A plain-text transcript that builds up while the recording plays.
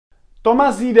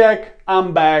Tomas Zidek,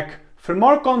 I'm back. For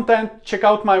more content, check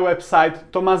out my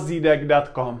website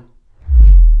tomaszidek.com.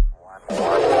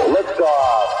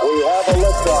 Liftoff. We have a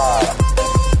liftoff.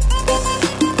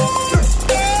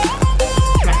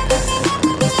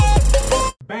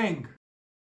 Bang!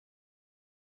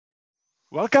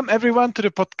 Welcome everyone to the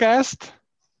podcast.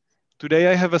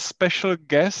 Today I have a special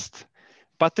guest,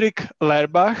 Patrick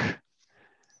Lehrbach,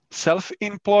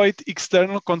 self-employed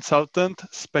external consultant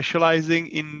specializing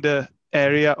in the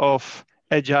area of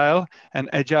Agile and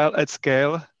Agile at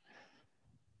scale,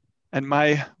 and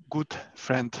my good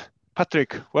friend.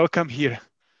 Patrick, welcome here.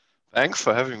 Thanks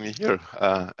for having me here,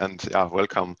 and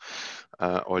welcome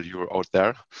all you out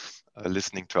there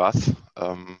listening to us.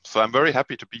 So I'm very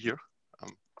happy to be here,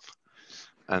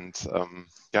 I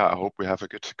hope we have a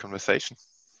good conversation.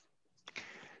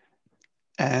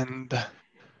 And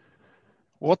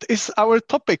what is our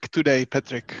topic today,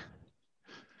 Patrick?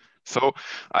 So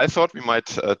I thought we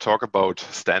might talk about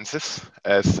stances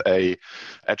as a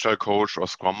agile coach or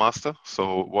scrum master.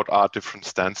 So what are different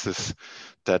stances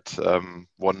that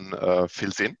one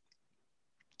fills in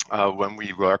when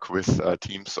we work with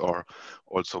teams or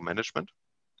also management?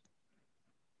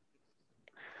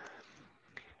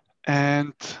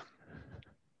 And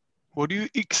what do you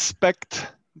expect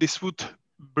this would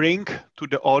bring to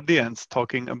the audience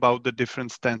talking about the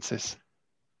different stances?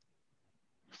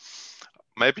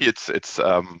 Maybe it's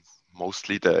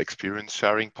mostly the experience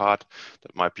sharing part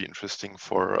that might be interesting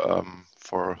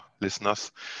for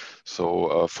listeners.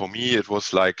 So for me, it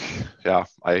was like,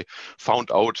 I found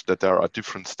out that there are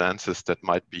different stances that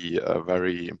might be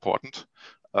very important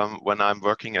when I'm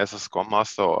working as a Scrum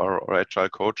Master or Agile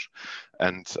coach.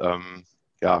 And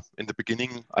in the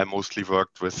beginning, I mostly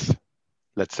worked with,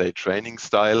 let's say, training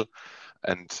style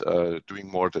and doing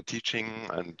more the teaching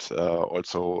and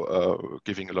also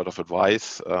giving a lot of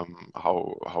advice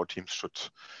how teams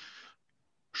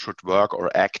should work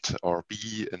or act or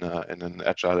be in an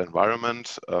agile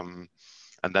environment. And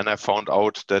then I found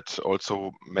out that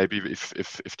also maybe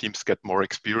if teams get more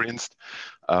experienced,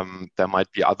 there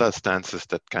might be other stances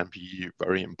that can be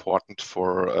very important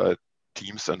for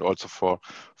teams and also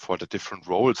for the different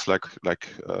roles like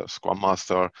Scrum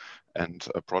Master and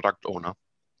a product owner.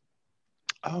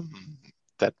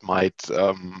 That might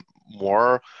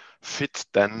more fit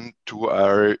then to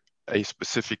a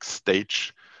specific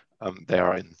stage they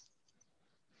are in.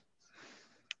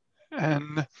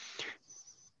 And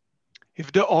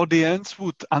if the audience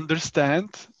would understand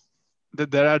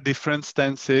that there are different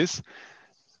stances,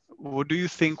 what do you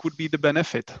think would be the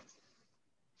benefit?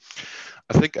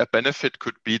 I think a benefit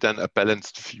could be then a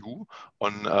balanced view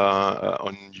on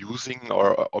using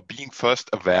or being first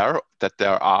aware that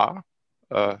there are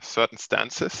certain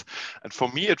stances. And for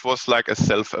me, it was like a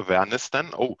self-awareness then.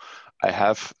 Oh, I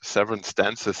have several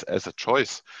stances as a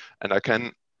choice, and I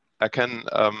can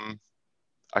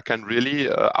really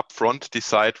upfront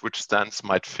decide which stance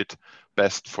might fit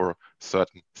best for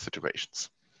certain situations.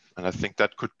 And I think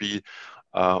that could be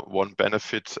one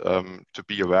benefit, to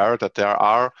be aware that there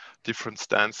are different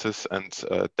stances and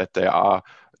that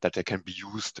they can be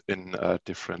used in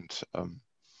different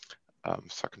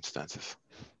circumstances.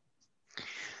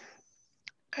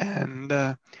 And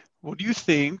what do you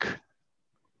think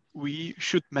we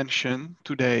should mention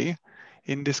today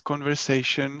in this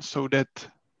conversation so that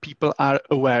people are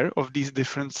aware of these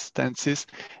different stances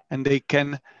and they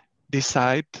can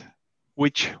decide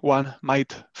which one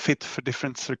might fit for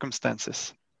different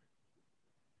circumstances?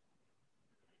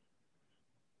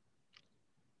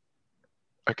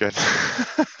 Again,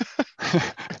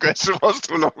 the question was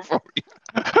too long for me.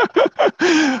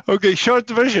 Okay, short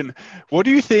version. What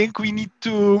do you think we need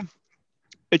to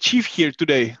achieve here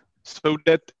today so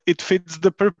that it fits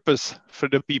the purpose for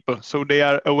the people, so they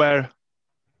are aware?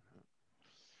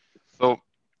 So,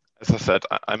 as I said,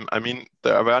 I mean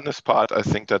the awareness part. I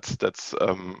think that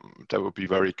would be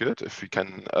very good if we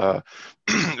can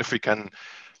if we can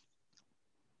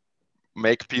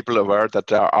make people aware that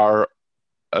there are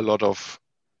a lot of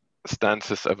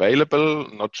stances available,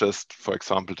 not just, for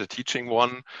example, the teaching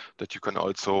one, that you can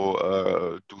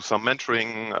also do some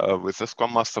mentoring with a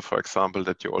Scrum Master, for example,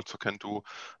 that you also can do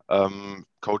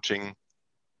coaching,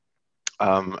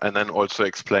 and then also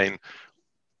explain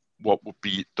what would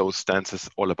be those stances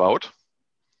all about.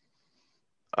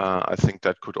 I think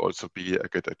that could also be a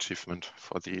good achievement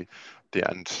for the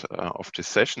end of this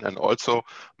session, and also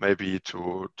maybe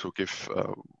to give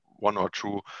one or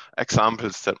two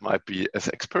examples that might be as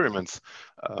experiments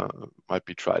might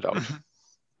be tried out.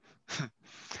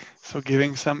 So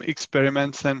giving some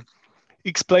experiments and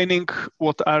explaining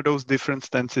what are those different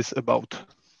stances about.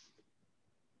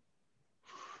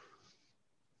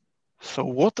 So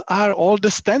what are all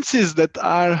the stances that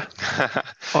are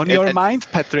on your mind,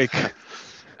 Patrick?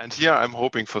 And here I'm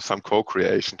hoping for some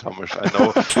co-creation, Thomas. I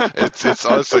know it's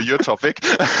also your topic,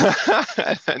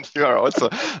 and you are also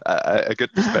a good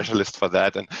specialist for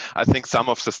that. And I think some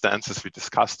of the stances we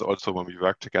discussed also when we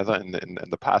worked together in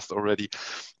the past already.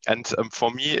 And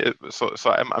for me, so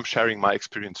I'm sharing my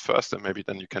experience first, and maybe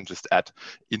then you can just add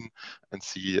in and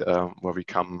see where we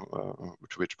come,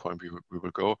 to which point we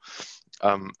will go.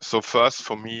 So first,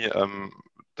 for me,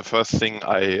 the first thing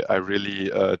I really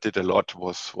did a lot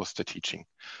was the teaching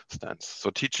stance. So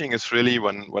teaching is really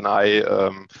when I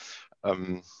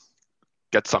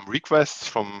get some requests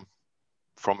from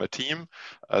a team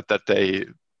that they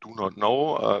do not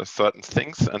know certain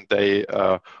things, and they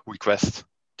request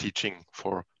teaching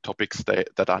for topics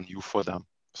that are new for them.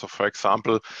 So for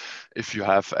example, if you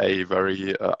have a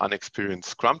very unexperienced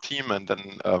Scrum team, and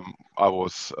then I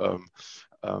was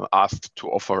asked to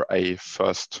offer a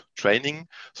first training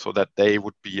so that they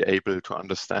would be able to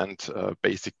understand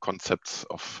basic concepts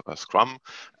of Scrum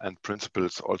and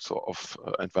principles also of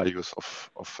and values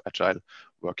of Agile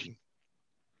working.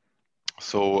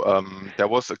 So there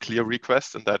was a clear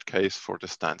request in that case for the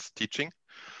stance teaching.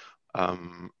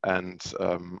 And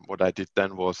what I did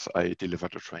then was I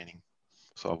delivered a training.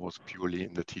 So I was purely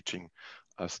in the teaching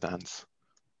stance.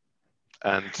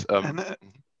 And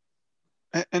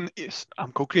yes,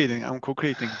 I'm co-creating,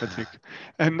 Patrick.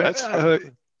 And that's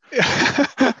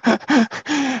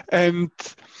and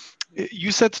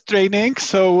you said training.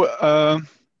 So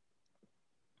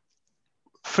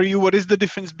for you, what is the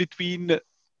difference between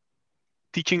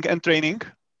teaching and training?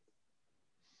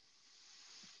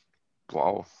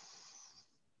 Wow.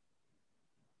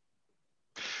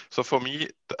 So for me,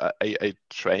 a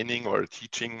training or a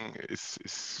teaching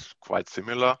is quite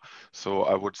similar. So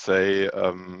I would say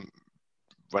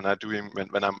when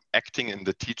I'm acting in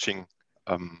the teaching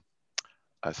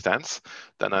stance,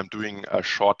 then I'm doing a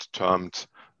short-term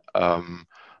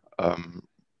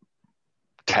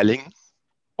telling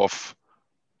of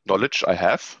knowledge I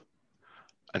have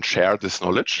and share this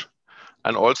knowledge.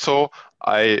 And also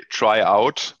I try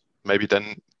out, maybe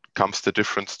then comes the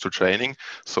difference to training.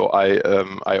 So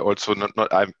I also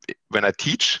when I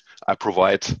teach, I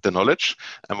provide the knowledge,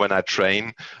 and when I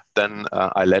train, then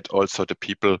I let also the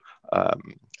people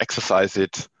exercise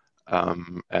it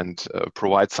and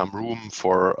provide some room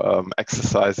for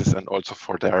exercises and also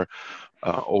for their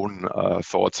own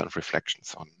thoughts and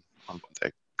reflections on what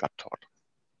they got taught.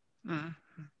 Mm-hmm.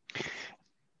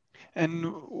 And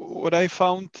what I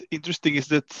found interesting is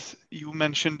that you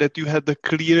mentioned that you had a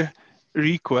clear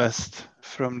request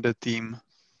from the team.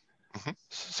 Mm-hmm.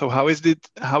 So how is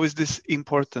this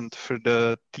important for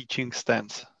the teaching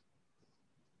stance?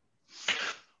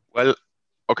 Well,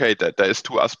 okay, there is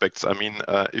two aspects. I mean,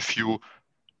 if you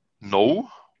know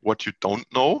what you don't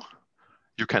know,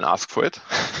 you can ask for it.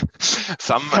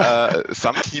 Some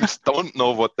teams don't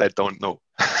know what they don't know.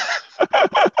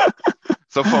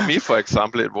 So for me, for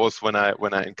example, it was when I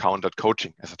encountered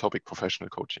coaching as a topic, professional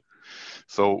coaching.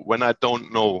 So when I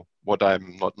don't know what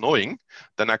I'm not knowing,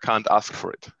 then I can't ask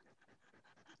for it.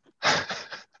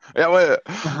 Yeah, well,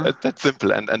 that's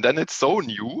simple. And then it's so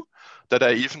new that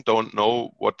I even don't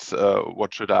know what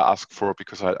should I ask for,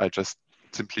 because I just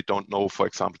simply don't know, for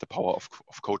example, the power of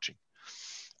coaching.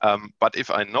 But if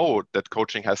I know that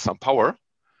coaching has some power,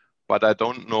 but I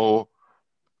don't know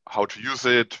how to use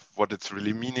it, what it's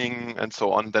really meaning, and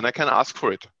so on, then I can ask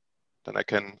for it. Then I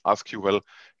can ask you, well,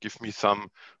 give me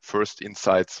some first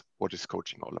insights. What is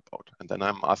coaching all about? And then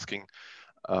I'm asking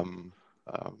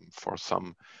for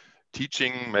some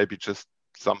teaching, maybe just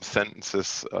some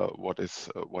sentences. What is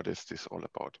this all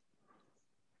about?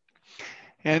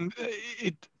 And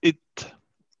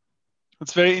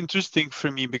it's very interesting for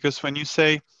me, because when you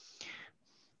say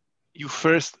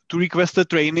to request a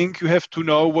training, you have to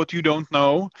know what you don't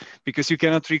know, because you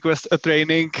cannot request a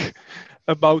training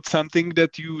about something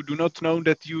that you do not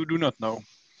know.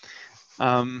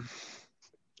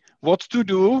 What to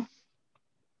do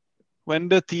when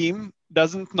the team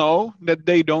doesn't know that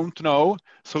they don't know,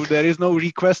 so there is no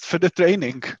request for the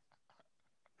training?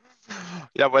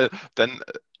 Yeah, well, then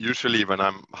usually when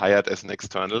I'm hired as an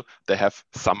external, they have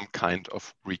some kind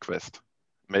of request.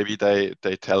 Maybe they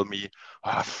tell me,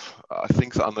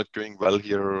 things are not going well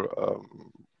here.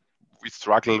 We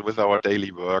struggle with our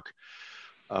daily work,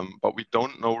 but we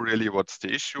don't know really what's the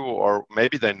issue. Or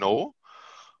maybe they know,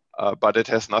 but it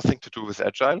has nothing to do with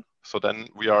Agile. So then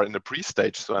we are in the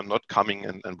pre-stage. So I'm not coming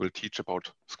and will teach about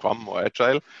Scrum or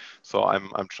Agile. So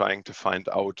I'm trying to find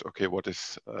out, okay, what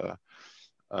is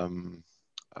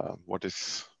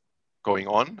going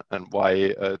on, and why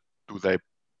do they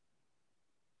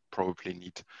probably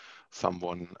need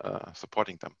someone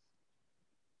supporting them.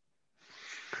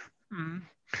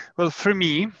 Well, for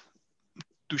me,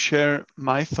 to share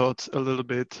my thoughts a little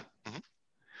bit,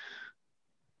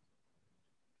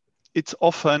 it's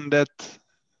often that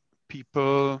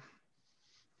people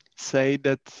say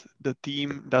that the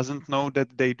team doesn't know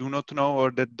that they do not know,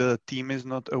 or that the team is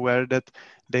not aware that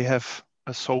they have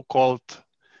a so-called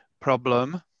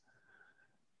problem.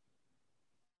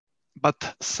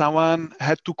 But someone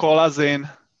had to call us in,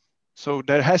 so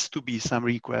there has to be some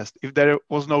request. If there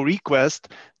was no request,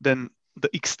 then the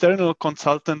external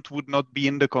consultant would not be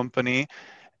in the company,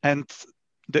 and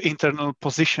the internal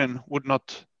position would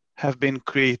not have been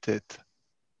created.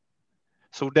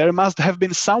 So there must have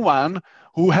been someone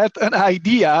who had an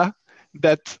idea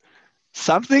that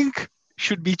something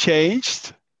should be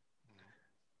changed,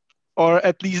 or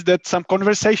at least that some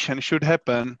conversation should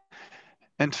happen.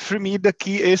 And for me, the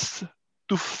key is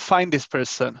to find this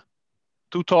person,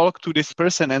 to talk to this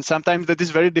person. And sometimes that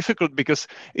is very difficult because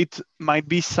it might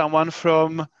be someone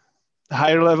from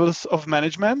higher levels of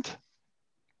management.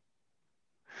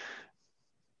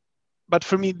 But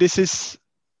for me, this is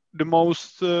the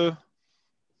most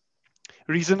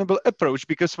reasonable approach,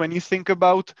 because when you think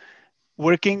about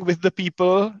working with the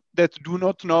people that do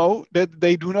not know that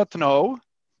they do not know,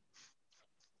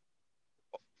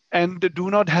 and do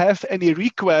not have any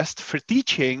request for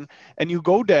teaching, and you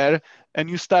go there and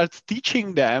you start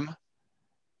teaching them,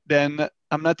 then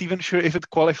I'm not even sure if it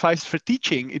qualifies for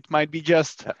teaching. It might be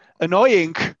just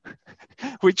annoying,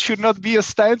 which should not be a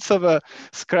stance of a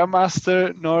Scrum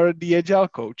Master nor the Agile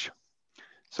coach.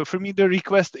 So for me, the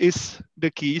request is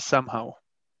the key somehow.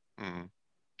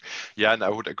 Yeah, and I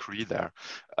would agree there.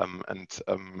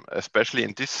 Especially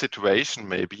in this situation,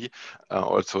 maybe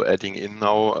also adding in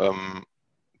now,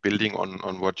 building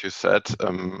on what you said,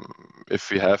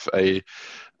 if we have a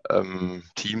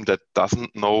team that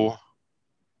doesn't know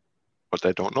what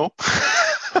they don't know,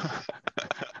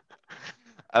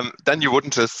 then you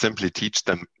wouldn't just simply teach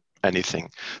them anything.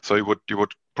 So you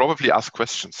would probably ask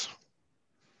questions.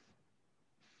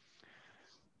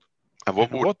 And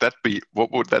what would that be?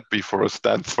 What would that be for a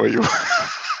stance for you?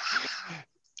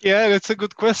 Yeah, that's a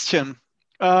good question.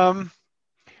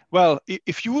 Well,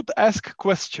 if you would ask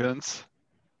questions,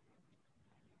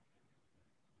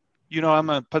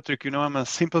 Patrick, I'm a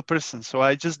simple person. So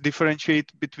I just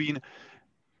differentiate between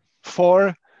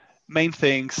 4 main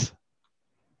things,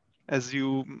 as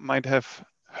you might have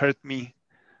heard me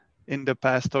in the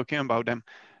past talking about them: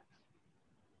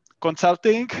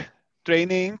 consulting,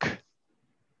 training,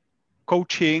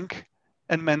 coaching,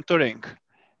 and mentoring.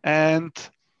 And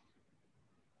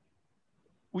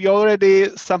we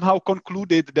already somehow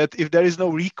concluded that if there is no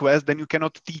request, then you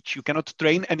cannot teach, you cannot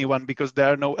train anyone because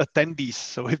there are no attendees.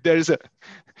 So if there is an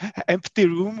empty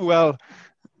room, well,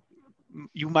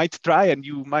 you might try and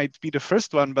you might be the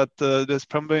first one, but there's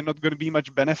probably not going to be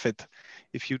much benefit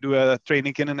if you do a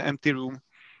training in an empty room.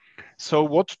 So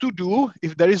what to do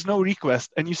if there is no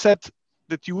request? And you said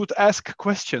that you would ask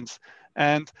questions.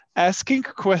 And asking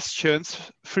questions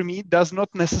for me does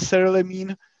not necessarily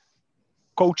mean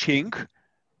coaching.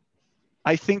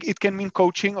 I think it can mean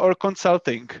coaching or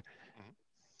consulting.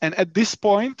 And at this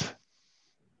point,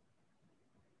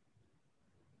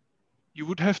 you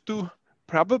would have to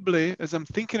probably, as I'm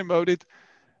thinking about it,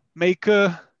 make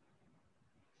a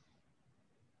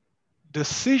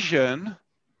decision.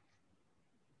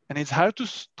 And it's hard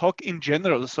to talk in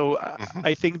general. So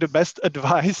I think the best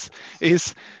advice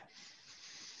is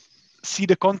see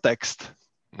the context.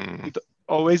 It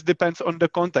always depends on the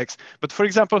context. But for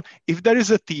example, if there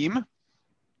is a team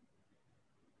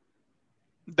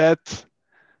that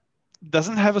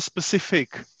doesn't have a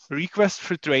specific request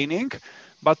for training,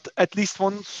 but at least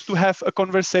wants to have a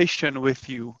conversation with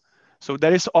you, so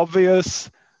there is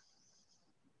obvious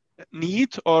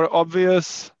need or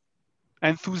obvious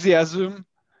enthusiasm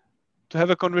to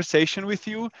have a conversation with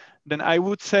you, then I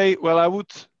would say, well, I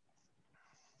would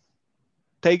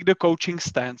take the coaching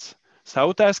stance. So I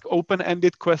would ask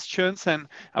open-ended questions, and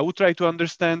I would try to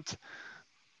understand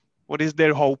what is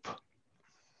their hope,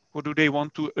 what do they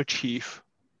want to achieve.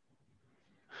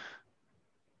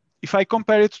 If I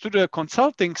compare it to the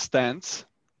consulting stance,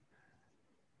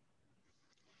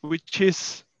 which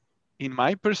is, in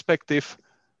my perspective,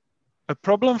 a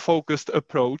problem-focused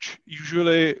approach,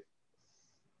 usually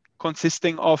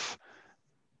consisting of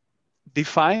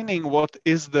defining what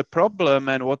is the problem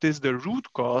and what is the root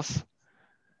cause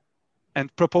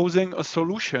and proposing a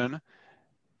solution,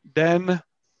 then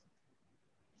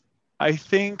I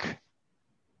think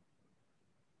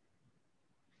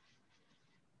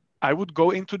I would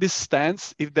go into this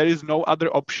stance if there is no other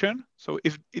option. So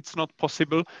if it's not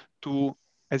possible to,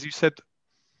 as you said,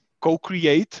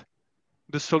 co-create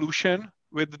the solution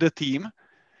with the team.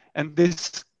 And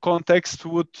this context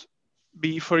would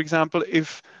be, for example,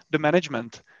 if the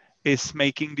management is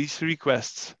making these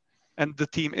requests and the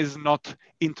team is not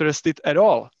interested at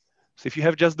all. So if you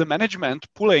have just the management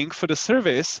pulling for the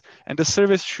service, and the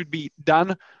service should be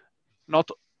done not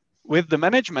with the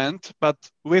management, but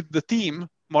with the team,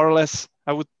 more or less,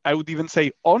 I would even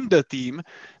say on the team,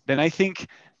 then I think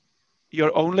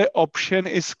your only option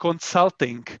is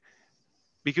consulting,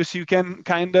 because you can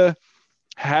kind of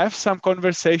have some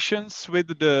conversations with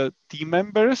the team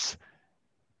members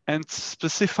and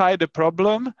specify the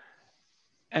problem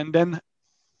and then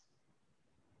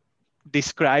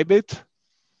describe it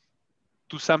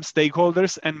to some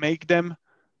stakeholders and make them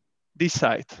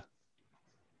decide.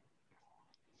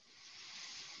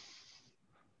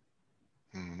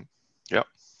 Yeah.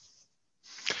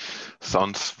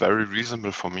 Sounds very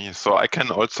reasonable for me. So I can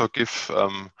also give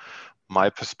my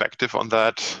perspective on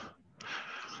that.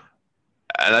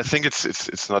 And I think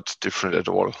it's not different at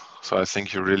all. So I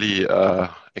think you really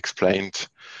explained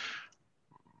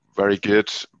very good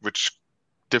which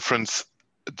differences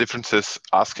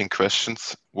asking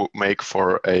questions would make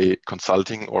for a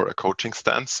consulting or a coaching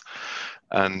stance.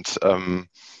 And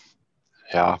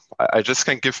yeah, I just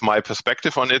can give my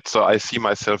perspective on it. So I see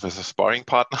myself as a sparring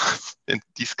partner in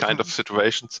these kind of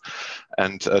situations.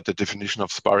 And the definition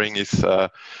of sparring is,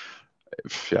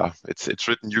 yeah, it's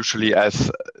written usually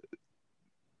as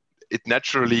it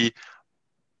naturally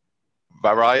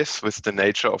varies with the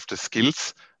nature of the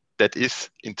skills that is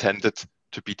intended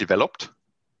to be developed.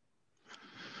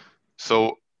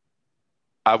 So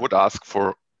I would ask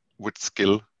for which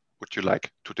skill would you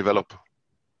like to develop?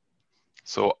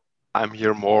 So I'm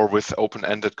here more with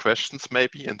open-ended questions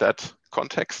maybe in that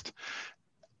context.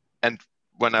 And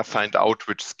when I find out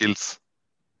which skills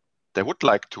they would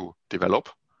like to develop,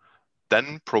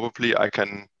 then probably I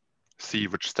can see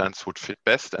which stance would fit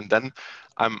best. And then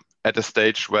I'm at a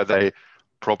stage where they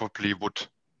probably would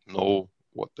know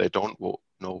what they don't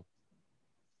know.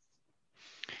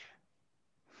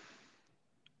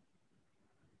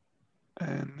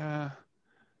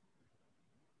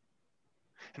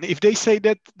 And if they say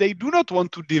that they do not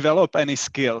want to develop any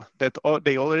skill, that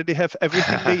they already have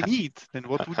everything they need, then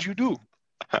what would you do?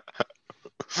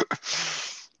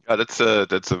 Yeah, that's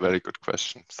a very good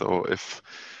question. So if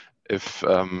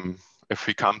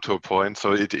we come to a point,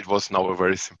 so it was now a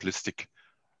very simplistic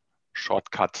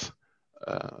shortcut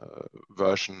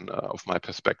version of my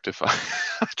perspective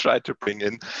I tried to bring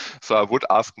in. So I would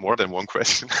ask more than one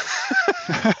question.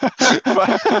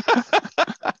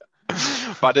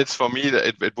 But it's for me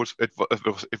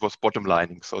it was bottom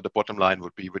lining. So the bottom line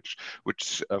would be which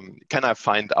can I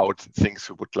find out things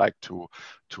we would like to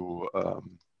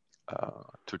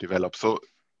develop. So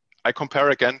I compare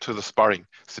again to the sparring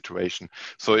situation.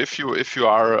 So if you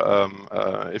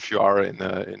are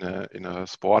in a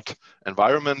sport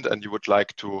environment and you would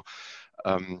like to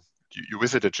you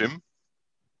visit a gym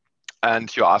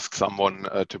and you ask someone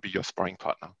to be your sparring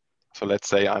partner. So let's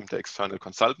say I'm the external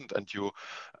consultant and you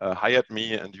hired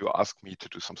me and you ask me to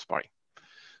do some sparring.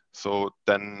 So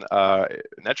then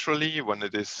naturally, when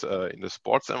it is in the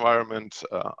sports environment,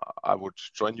 I would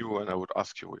join you and I would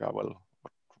ask you, yeah, well,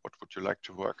 what would you like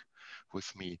to work with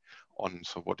me on?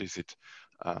 So what is it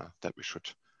that we should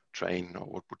train, or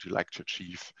what would you like to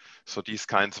achieve? So these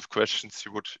kinds of questions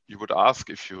you would ask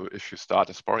if you start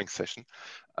a sparring session,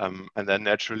 and then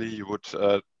naturally you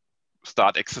would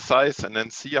start exercise and then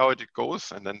see how it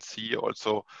goes, and then see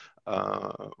also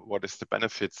what is the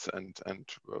benefits and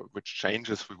which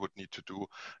changes we would need to do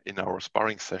in our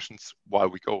sparring sessions while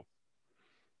we go.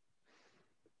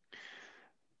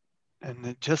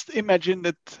 And just imagine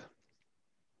that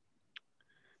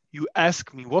you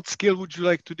ask me, what skill would you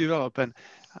like to develop? And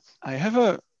I have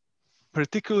a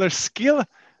particular skill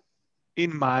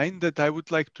in mind that I would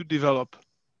like to develop: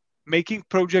 making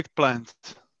project plans.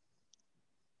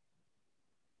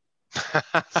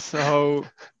 So,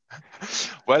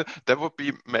 well, that would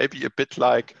be maybe a bit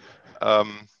like,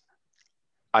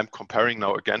 I'm comparing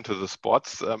now again to the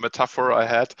sports metaphor I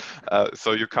had.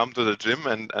 So you come to the gym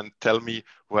and tell me,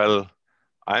 well,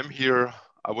 I'm here,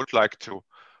 I would like to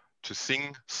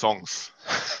sing songs.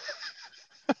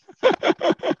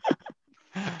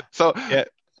 So yeah,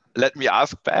 let me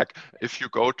ask back, if you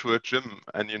go to a gym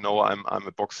and you know I'm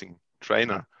a boxing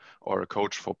trainer or a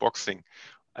coach for boxing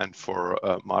and for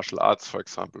martial arts, for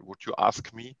example, would you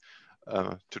ask me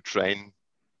to train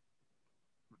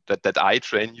that I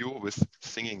train you with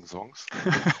singing songs?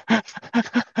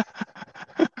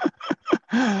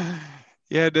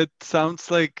 Yeah, that sounds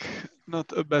like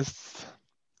not a best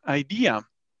idea.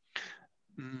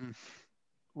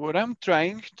 What I'm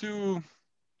trying to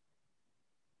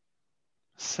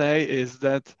say is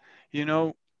that,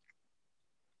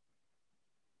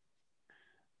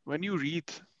 when you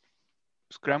read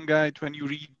Scrum Guide, when you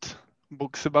read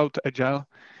books about Agile,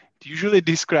 it usually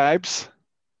describes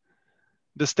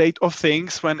the state of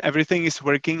things when everything is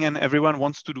working and everyone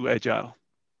wants to do Agile.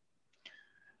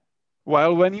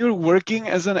 While when you're working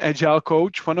as an Agile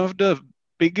coach, one of the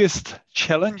biggest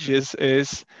challenges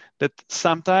is that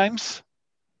sometimes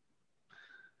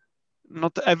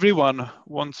not everyone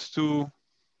wants to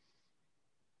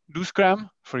do Scrum,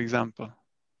 for example.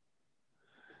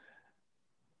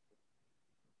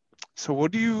 So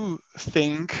what do you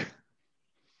think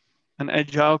an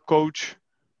Agile coach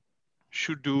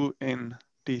should do in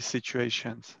these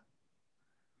situations?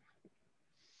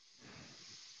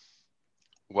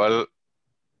 Well,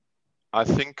 I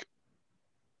think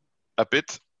a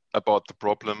bit about the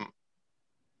problem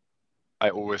I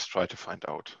always try to find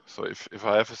out. So if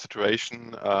I have a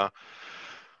situation,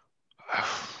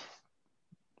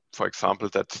 for example,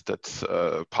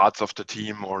 that parts of the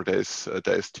team, or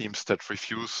there's teams that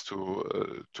refuse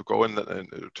to go in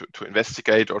to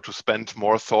investigate or to spend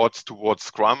more thoughts towards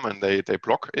Scrum, and they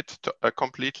block it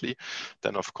completely,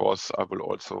 then of course I will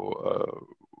also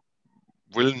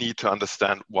will need to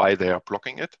understand why they are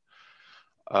blocking it.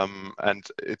 And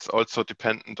it's also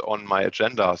dependent on my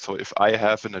agenda. So if I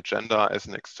have an agenda as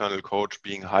an external coach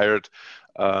being hired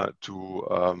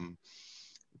to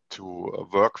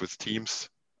work with teams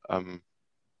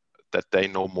that they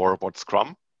know more about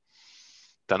Scrum,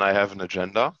 then I have an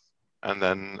agenda, and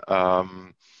then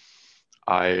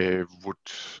I would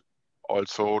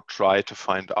also try to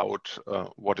find out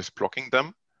what is blocking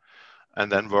them,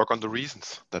 and then work on the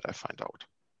reasons that I find out.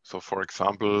 So, for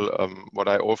example, what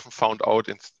I often found out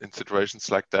in situations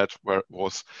like that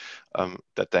was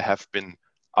that there have been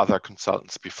other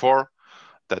consultants before,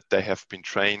 that they have been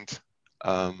trained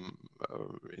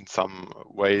in some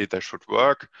way they should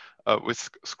work with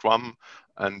Scrum,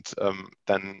 and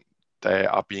then they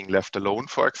are being left alone,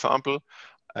 for example.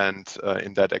 And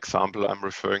in that example, I'm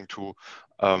referring to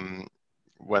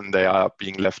when they are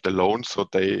being left alone, so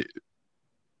they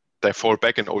fall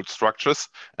back in old structures,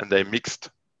 and they mixed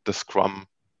the Scrum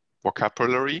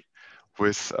vocabulary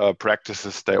with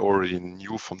practices they already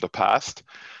knew from the past,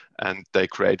 and they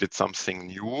created something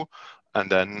new,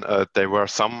 and then they were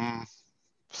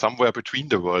somewhere between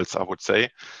the worlds, I would say,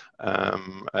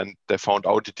 and they found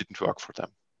out it didn't work for them.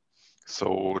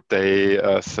 So they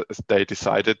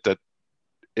decided that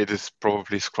it is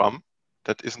probably Scrum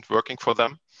that isn't working for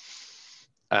them,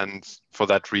 and for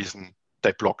that reason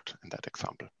they blocked in that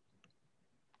example.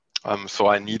 So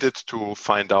I needed to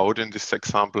find out in this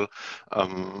example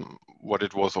what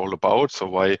it was all about. So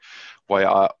why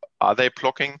are they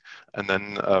blocking? And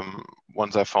then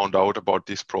once I found out about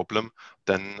this problem,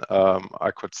 then I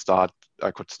could start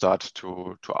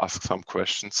to ask some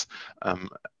questions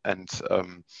and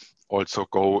also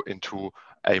go into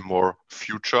a more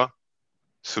future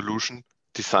solution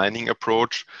designing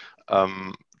approach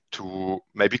to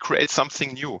maybe create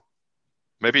something new.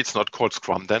 Maybe it's not called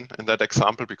Scrum then in that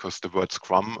example, because the word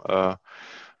Scrum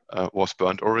was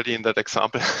burned already in that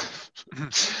example.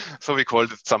 So we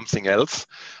called it something else.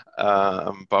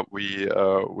 But we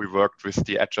worked with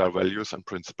the Agile values and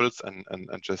principles and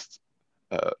just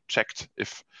checked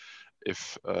if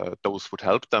those would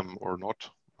help them or not.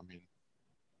 I mean,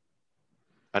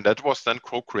 and that was then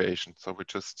co-creation. So we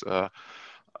just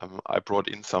I brought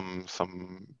in some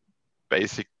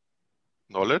basic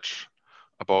knowledge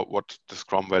about what the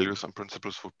Scrum values and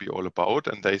principles would be all about,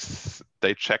 and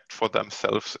they checked for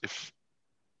themselves if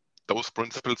those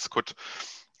principles could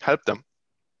help them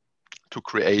to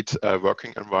create a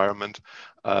working environment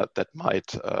that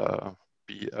might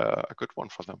be a good one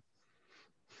for them.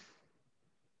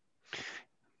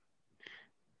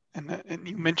 And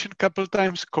you mentioned a couple of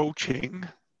times coaching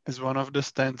as one of the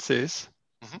stances.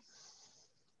 Mm-hmm.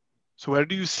 So where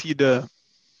do you see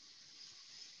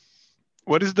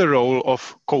what is the role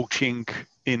of coaching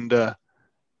in the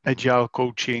Agile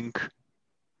coaching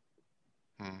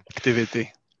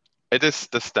activity? It is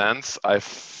the stance I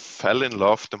fell in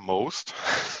love the most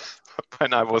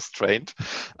when I was trained,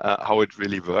 how it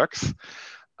really works.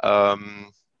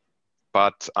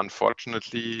 But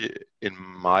unfortunately, in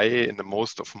the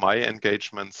most of my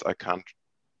engagements, I can't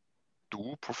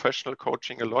do professional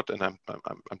coaching a lot, and I'm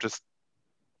just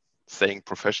saying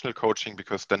professional coaching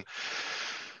because then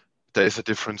there is a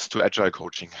difference to Agile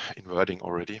coaching in wording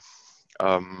already.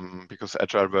 because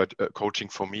agile coaching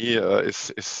for me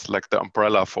is like the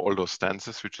umbrella for all those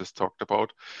stances we just talked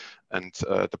about, and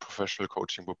the professional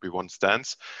coaching would be one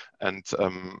stance. And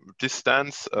this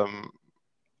stance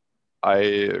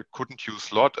I couldn't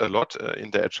use a lot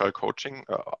in the agile coaching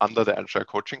under the agile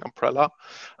coaching umbrella,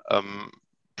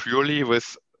 purely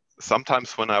with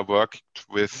sometimes when I worked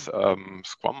with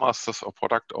Scrum Masters or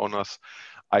product owners,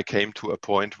 I came to a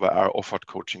point where I offered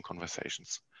coaching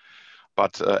conversations.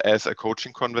 But as a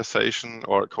coaching conversation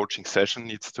or a coaching session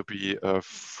needs to be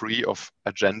free of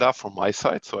agenda from my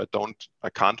side, so I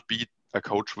can't be a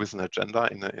coach with an agenda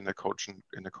in a coaching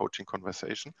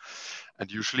conversation. And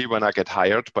usually, when I get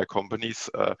hired by companies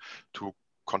to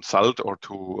consult or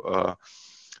to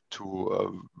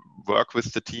work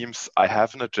with the teams, I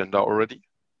have an agenda already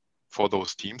for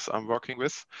those teams I'm working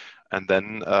with, and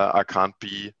then I can't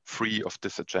be free of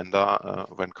this agenda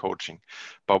when coaching.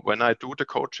 But when I do the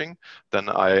coaching, then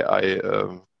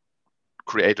I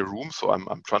create a room, so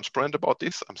I'm transparent about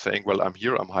this. I'm saying, well, I'm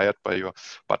here, I'm hired by you,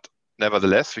 but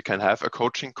nevertheless, we can have a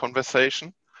coaching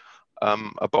conversation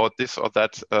about this or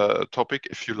that topic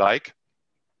if you like,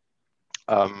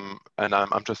 and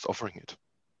I'm just offering it.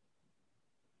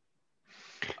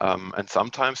 And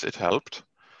sometimes it helped.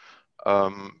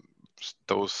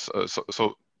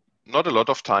 So not a lot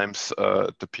of times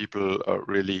the people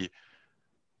really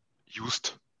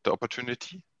used the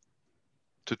opportunity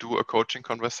to do a coaching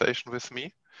conversation with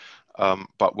me.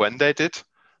 But when they did,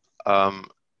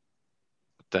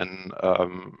 then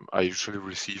I usually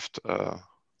received a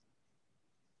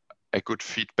good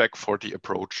feedback for the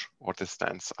approach or the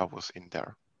stance I was in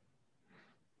there.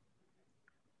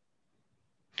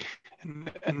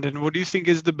 And then what do you think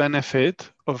is the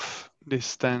benefit of this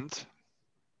stance?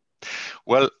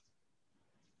 Well,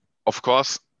 of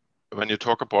course, when you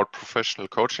talk about professional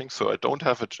coaching, so I don't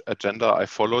have an agenda. I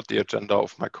followed the agenda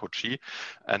of my coachee,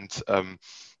 and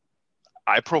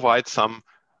I provide some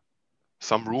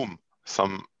room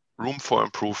for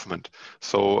improvement.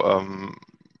 So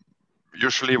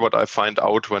usually, what I find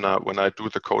out when I do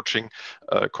the coaching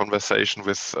conversation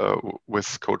with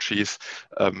coachees,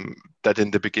 that in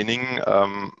the beginning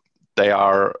they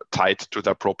are tied to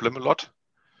their problem a lot.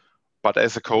 But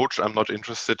as a coach, I'm not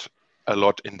interested a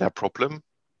lot in their problem.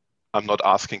 I'm not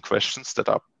asking questions that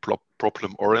are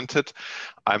problem oriented.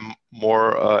 I'm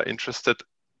more interested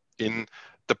in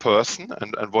the person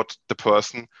and what the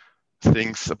person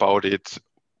thinks about it,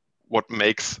 what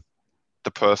makes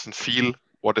the person feel,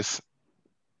 what is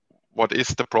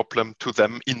the problem to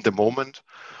them in the moment,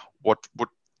 what would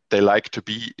they like to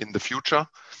be in the future.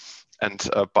 And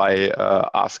by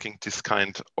asking this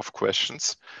kind of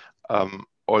questions,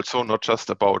 also not just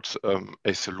about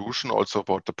a solution, also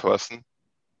about the person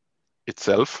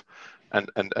itself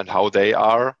and how they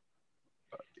are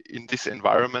in this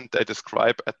environment they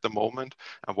describe at the moment,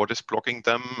 and what is blocking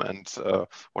them, and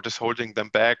what is holding them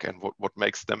back, and what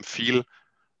makes them feel,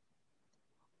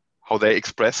 how they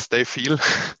express they feel.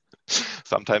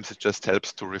 Sometimes it just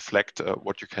helps to reflect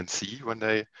what you can see when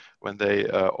they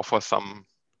offer some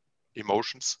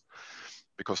emotions,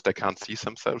 because they can't see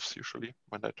themselves usually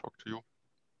when they talk to you.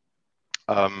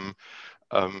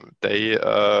 They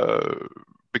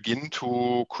begin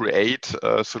to create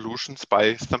solutions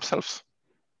by themselves,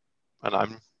 and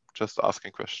I'm just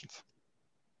asking questions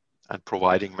and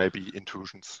providing maybe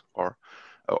intuitions or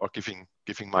giving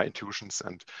my intuitions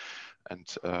and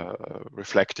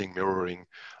reflecting, mirroring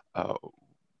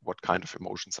what kind of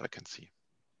emotions I can see.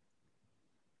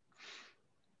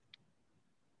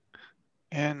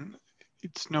 And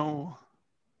it's no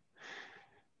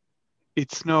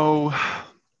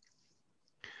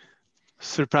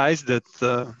surprise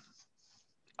that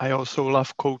I also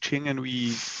love coaching, and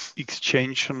we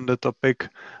exchange on the topic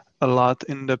a lot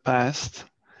in the past.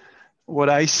 What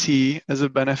I see as a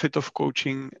benefit of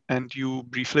coaching, and you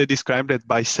briefly described it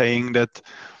by saying that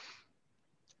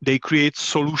they create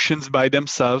solutions by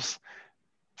themselves.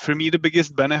 For me, the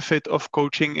biggest benefit of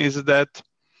coaching is that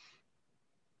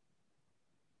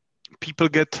people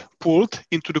get pulled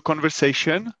into the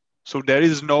conversation. So there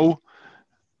is no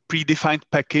predefined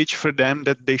package for them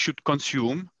that they should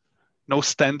consume, no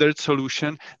standard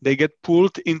solution. They get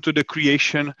pulled into the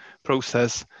creation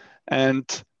process,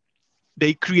 and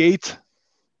they create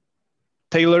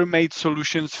tailor-made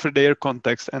solutions for their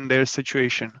context and their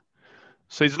situation.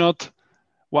 So it's not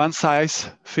one size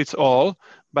fits all,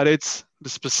 but it's the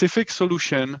specific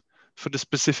solution for the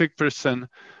specific person,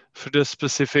 for the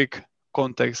specific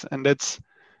context. And that's,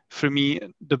 for me,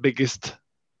 the biggest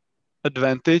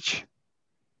advantage.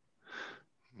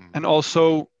 And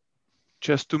also,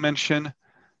 just to mention,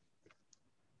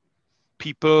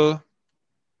 people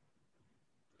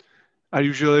are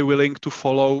usually willing to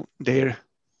follow their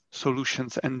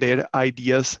solutions and their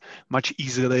ideas much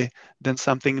easily than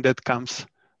something that comes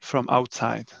from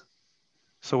outside.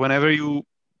 So whenever you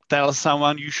tell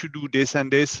someone you should do this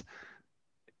and this,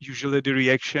 usually the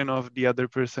reaction of the other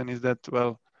person is that,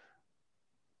 well,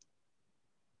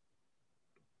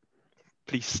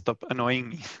 please stop annoying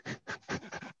me.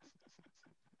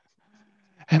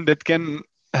 And that can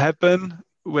happen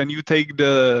when you take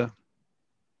the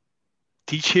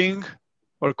teaching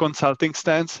or consulting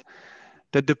stance,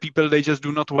 that the people, they just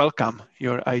do not welcome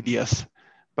your ideas.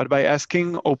 But by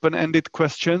asking open-ended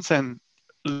questions and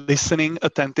listening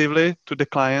attentively to the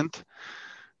client,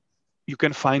 you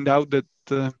can find out that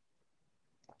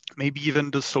maybe even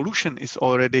the solution is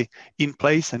already in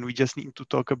place and we just need to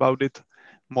talk about it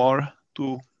more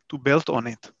to build on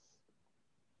it.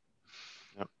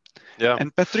 Yeah.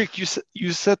 And Patrick,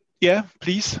 you said, yeah,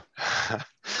 please.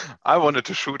 I wanted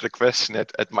to shoot a question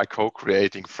at my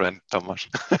co-creating friend Tomasz.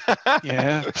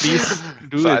 Yeah, please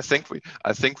do so it.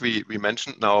 I think we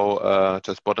mentioned now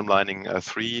just bottom lining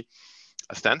 3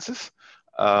 stances,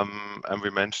 and we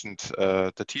mentioned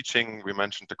the teaching, we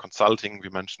mentioned the consulting, we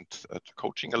mentioned the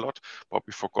coaching a lot, but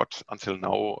we forgot until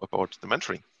now about the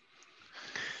mentoring.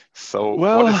 So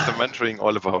what is the mentoring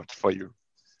all about for you?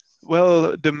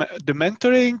 Well, the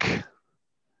mentoring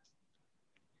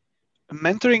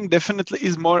definitely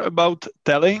is more about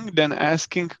telling than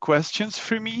asking questions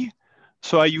for me.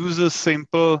 So I use a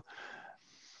simple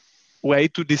way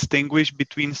to distinguish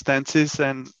between stances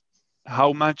and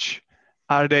how much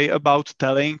are they about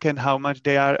telling and how much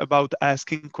they are about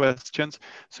asking questions.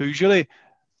 So usually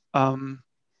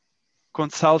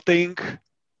consulting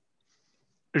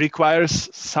requires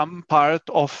some part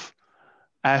of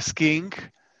asking,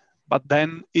 but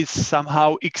then it's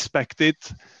somehow expected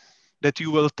that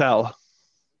you will tell.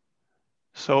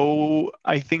 So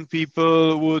I think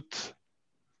people would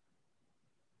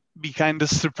be kind of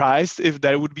surprised if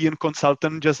there would be a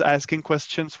consultant just asking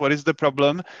questions, what is the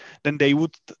problem? Then they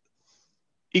would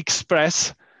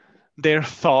express their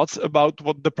thoughts about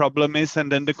what the problem is,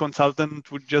 and then the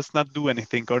consultant would just not do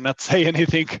anything or not say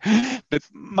anything. That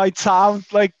might sound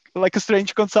like a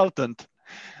strange consultant.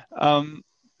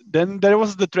 Then there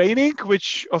was the training,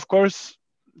 which of course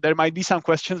there might be some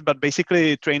questions, but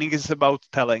basically training is about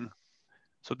telling.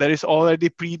 So there is already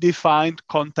predefined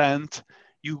content.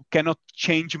 You cannot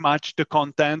change much the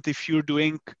content. If you're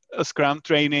doing a Scrum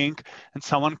training and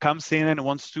someone comes in and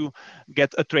wants to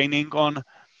get a training on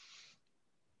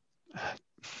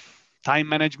time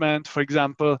management, for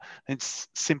example, it's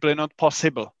simply not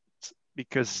possible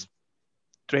because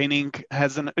training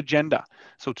has an agenda.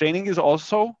 So training is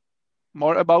also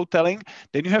more about telling.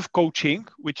 Then you have coaching,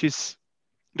 which is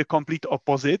the complete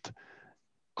opposite,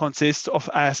 consists of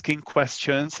asking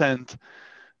questions and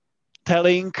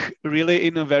telling really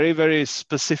in a very, very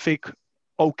specific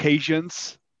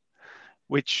occasions,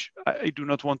 which I do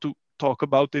not want to talk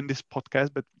about in this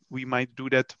podcast, but we might do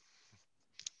that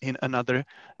in another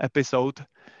episode.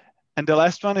 And the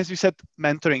last one, as you said,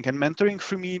 mentoring. And mentoring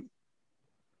for me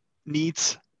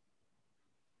needs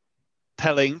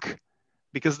telling,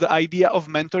 because the idea of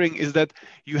mentoring is that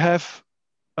you have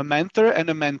a mentor and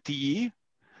a mentee,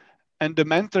 and the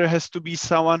mentor has to be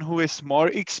someone who is more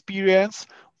experienced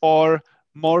or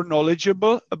more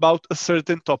knowledgeable about a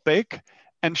certain topic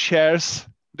and shares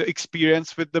the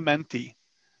experience with the mentee.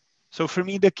 So for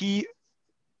me, the key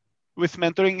with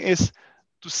mentoring is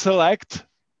to select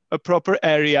a proper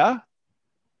area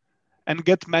and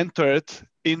get mentored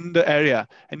in the area.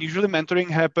 And usually mentoring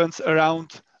happens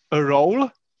around a role,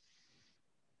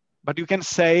 but you can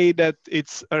say that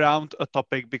it's around a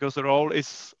topic because the role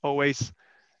is always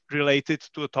related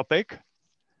to a topic.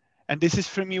 And this is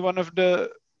for me one of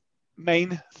the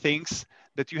main things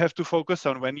that you have to focus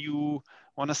on when you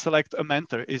want to select a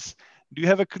mentor is, do you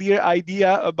have a clear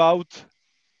idea about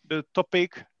the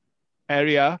topic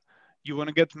area you want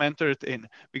to get mentored in?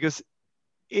 Because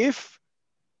if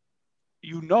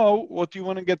you know what you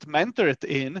want to get mentored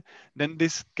in, then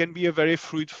this can be a very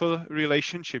fruitful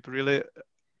relationship, really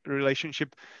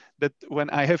relationship that when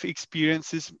I have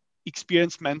experienced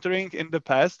mentoring in the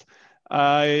past,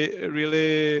 I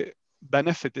really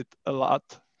benefited a lot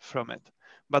from it.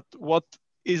 But what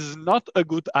is not a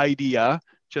good idea,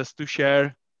 just to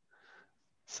share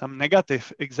some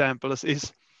negative examples,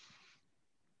 is,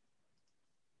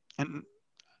 and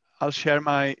I'll share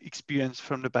my experience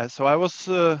from the past. So I was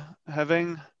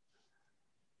having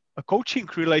a coaching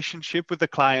relationship with a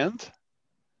client,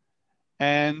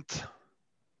 and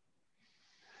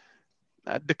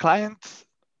the client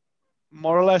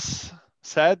more or less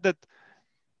said that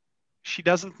she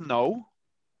doesn't know,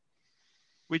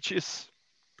 which is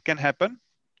can happen.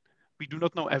 We do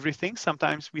not know everything.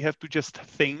 Sometimes we have to just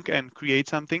think and create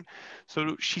something.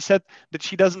 So she said that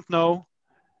she doesn't know.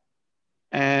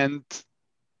 And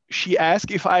she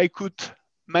asked if I could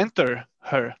mentor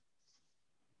her,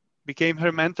 became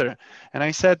her mentor. And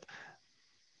I said,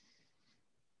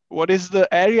 what is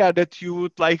the area that you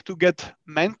would like to get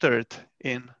mentored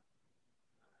in?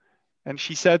 And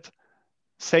she said,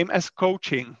 same as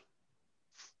coaching.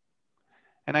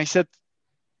 And I said,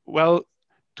 well,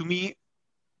 to me,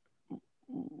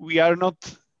 we are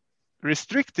not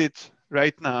restricted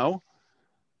right now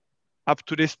up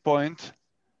to this point.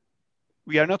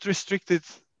 We are not restricted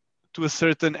to a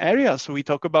certain area. So we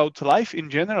talk about life in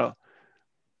general.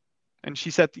 And she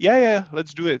said, yeah,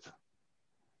 let's do it.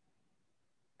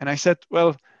 And I said,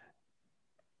 well,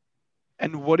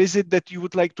 and what is it that you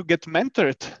would like to get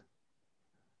mentored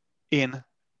in?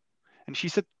 And she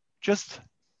said, just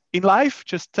in life,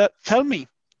 just tell me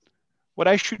what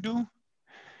I should do.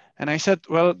 And I said,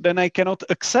 well, then I cannot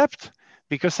accept,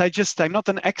 because I'm not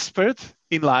an expert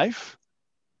in life.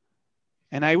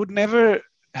 And I would never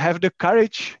have the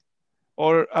courage,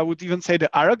 or I would even say the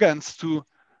arrogance, to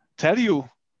tell you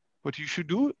what you should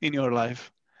do in your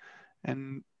life.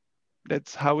 And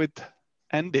that's how it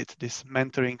ended, this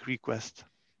mentoring request.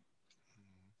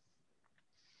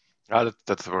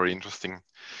 That's a very interesting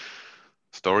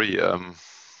story.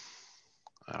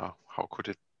 How could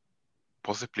it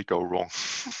possibly go wrong?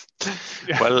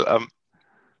 Yeah. Well,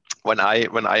 when I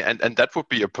and that would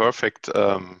be a perfect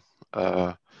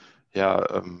how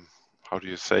do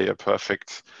you say, a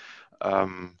perfect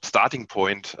starting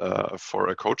point for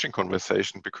a coaching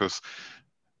conversation, because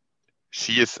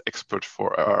she is expert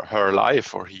for her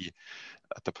life, or he,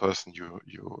 the person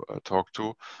you talk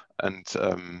to, and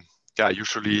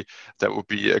usually that would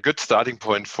be a good starting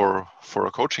point for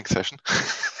a coaching session.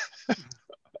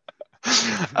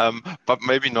 But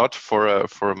maybe not for a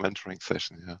mentoring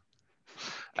session. Yeah,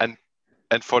 and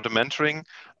for the mentoring,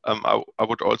 I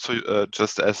would also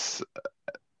just as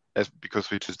because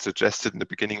we just suggested in the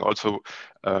beginning, also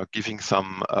giving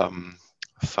some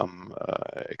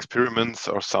experiments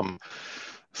or some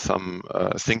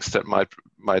things that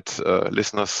might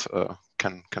listeners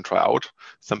can try out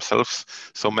themselves.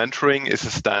 So mentoring is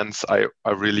a stance I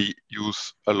really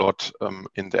use a lot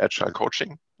in the agile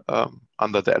coaching,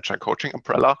 under the agile coaching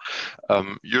umbrella.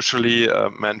 Usually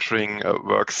mentoring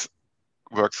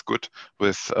works good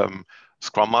with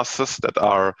Scrum Masters that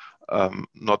are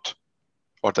not,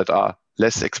 or that are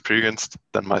less experienced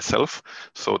than myself.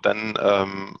 So then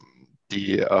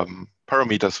the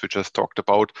parameters we just talked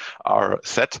about are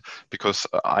set, because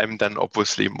I'm then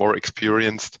obviously more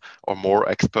experienced or more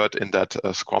expert in that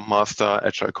Scrum Master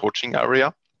agile coaching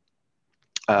area.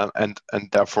 And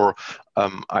therefore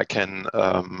I can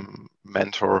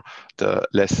mentor the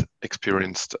less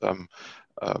experienced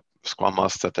Scrum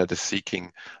Master that is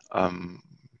seeking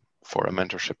for a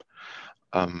mentorship.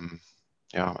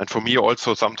 And for me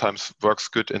also sometimes works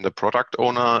good in the product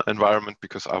owner environment,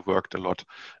 because I worked a lot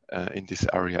in this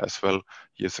area as well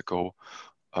years ago.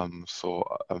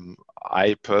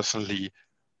 I personally,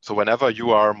 so whenever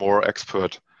you are more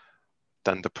expert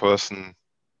than the person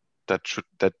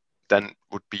that then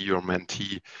would be your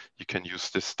mentee, you can use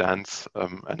this stance.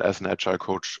 And as an agile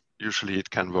coach, usually it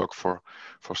can work for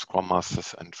Scrum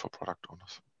Masters and for product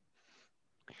owners.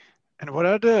 And what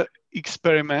are the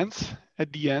experiments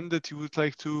at the end that you would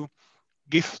like to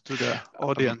give to the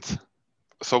audience?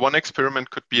 So one experiment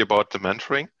could be about the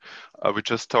mentoring we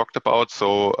just talked about.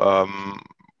 So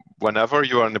whenever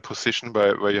you are in a position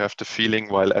where you have the feeling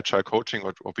while agile coaching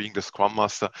or being the Scrum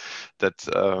Master that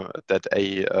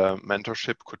a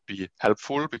mentorship could be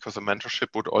helpful, because a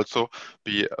mentorship would also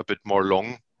be a bit more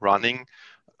long running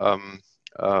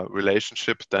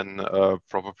relationship than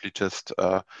probably just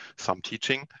some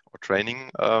teaching or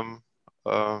training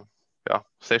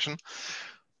session.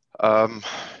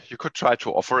 You could try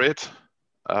to offer it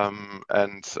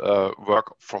and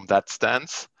work from that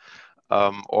stance,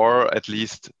 or at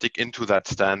least dig into that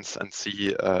stance and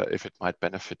see if it might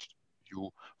benefit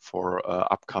you for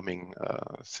upcoming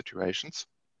situations.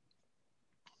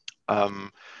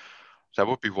 That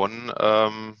would be one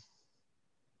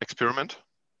experiment.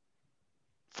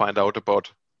 Find out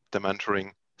about the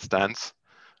mentoring stance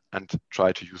and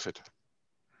try to use it.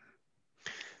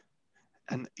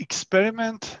 An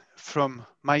experiment from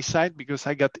my side, because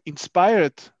I got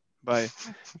inspired by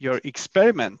your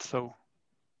experiment. So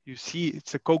you see,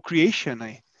 it's a co-creation.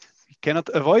 We cannot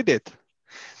avoid it.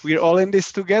 We're all in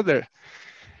this together.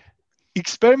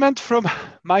 Experiment from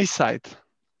my side.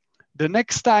 The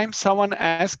next time someone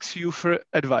asks you for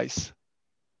advice,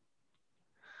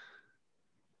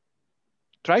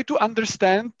 try to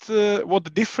understand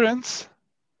what difference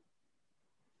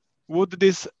would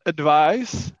this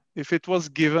advice, if it was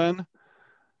given,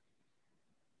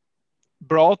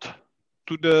 brought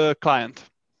to the client.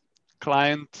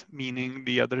 Client meaning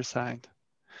the other side.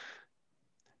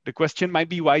 The question might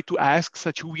be why to ask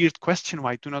such a weird question,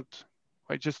 why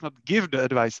just not give the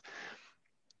advice?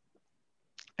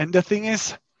 And the thing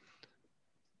is,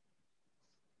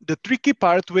 the tricky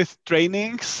part with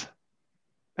trainings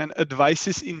and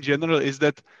advices in general is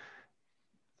that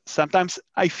sometimes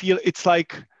I feel it's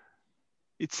like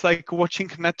watching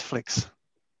Netflix,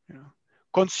 you know,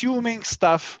 consuming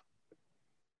stuff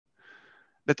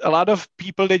that a lot of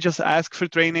people, they just ask for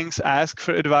trainings, ask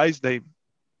for advice. They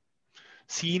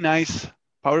see nice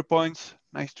PowerPoints,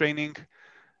 nice training.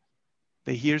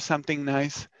 They hear something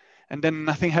nice, and then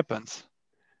nothing happens.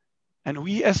 And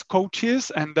we as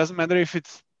coaches, and doesn't matter if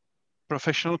it's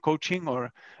professional coaching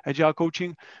or agile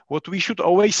coaching, what we should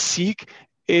always seek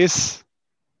is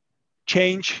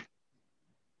change,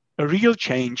 a real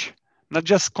change, not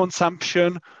just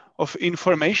consumption of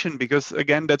information, because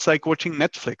again, that's like watching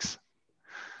Netflix.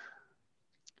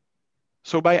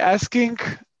 So by asking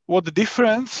what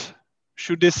difference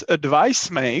should this advice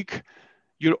make,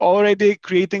 you're already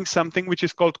creating something which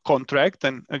is called contract.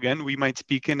 And again, we might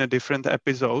speak in a different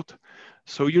episode.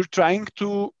 So you're trying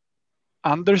to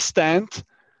understand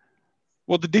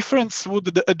what the difference would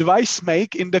the advice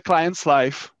make in the client's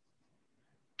life.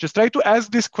 Just try to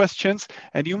ask these questions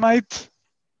and you might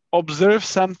observe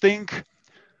something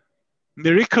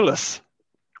miraculous.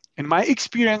 And my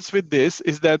experience with this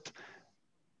is that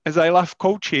as I love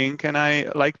coaching and I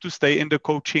like to stay in the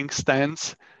coaching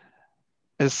stance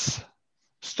as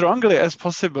strongly as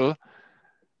possible,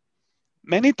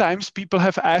 many times people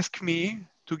have asked me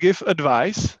to give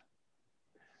advice.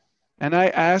 And I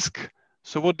ask,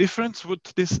 so what difference would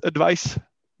this advice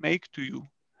make to you?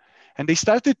 And they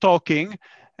started talking,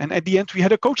 and at the end we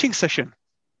had a coaching session.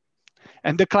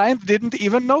 And the client didn't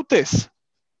even notice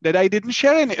that I didn't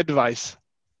share any advice.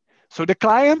 So the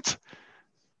client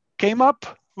came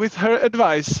up with her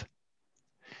advice.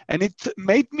 And it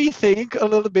made me think a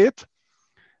little bit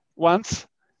once.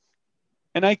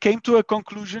 And I came to a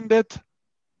conclusion that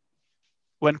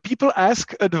when people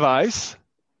ask advice,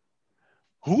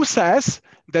 who says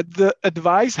that the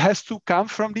advice has to come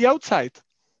from the outside?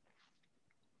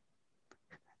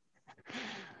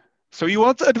 So you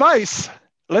want advice?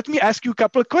 Let me ask you a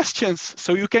couple of questions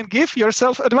so you can give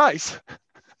yourself advice.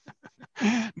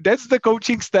 That's the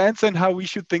coaching stance and how we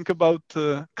should think about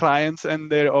clients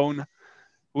and their own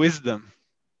wisdom.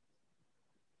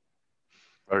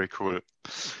 Very cool.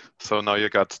 So now you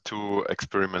got 2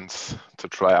 experiments to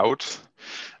try out.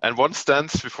 And one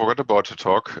stance we forgot about to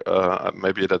talk,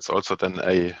 maybe that's also then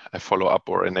a follow-up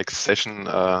or a next session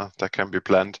that can be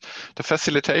planned. The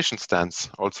facilitation stance,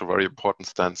 also very important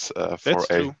stance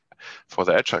for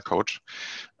the agile coach.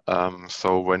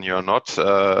 So when you're not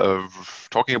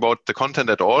talking about the content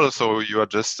at all, so you are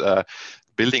just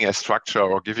building a structure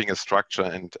or giving a structure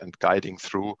and guiding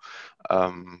through.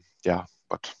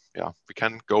 We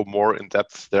can go more in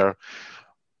depth there,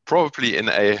 probably in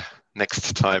a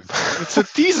next time. It's a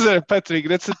teaser, Patrick.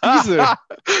 That's a teaser.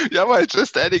 Yeah, well,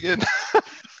 just adding in.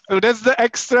 So that's the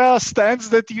extra stance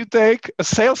that you take, a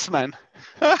salesman.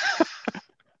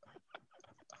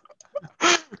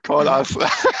 Call us.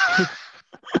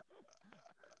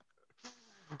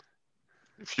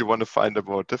 If you want to find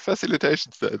about the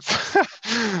facilitation stance.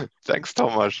 Thanks,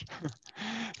 Thomas.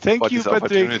 Thank you, Patrick.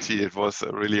 Opportunity. It was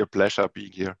really a pleasure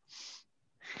being here.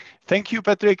 Thank you,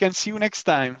 Patrick, and see you next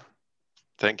time.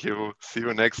 Thank you. See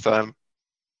you next time.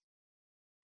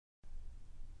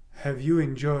 Have you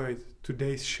enjoyed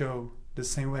today's show the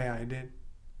same way I did?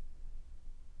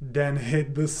 Then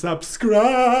hit the subscribe!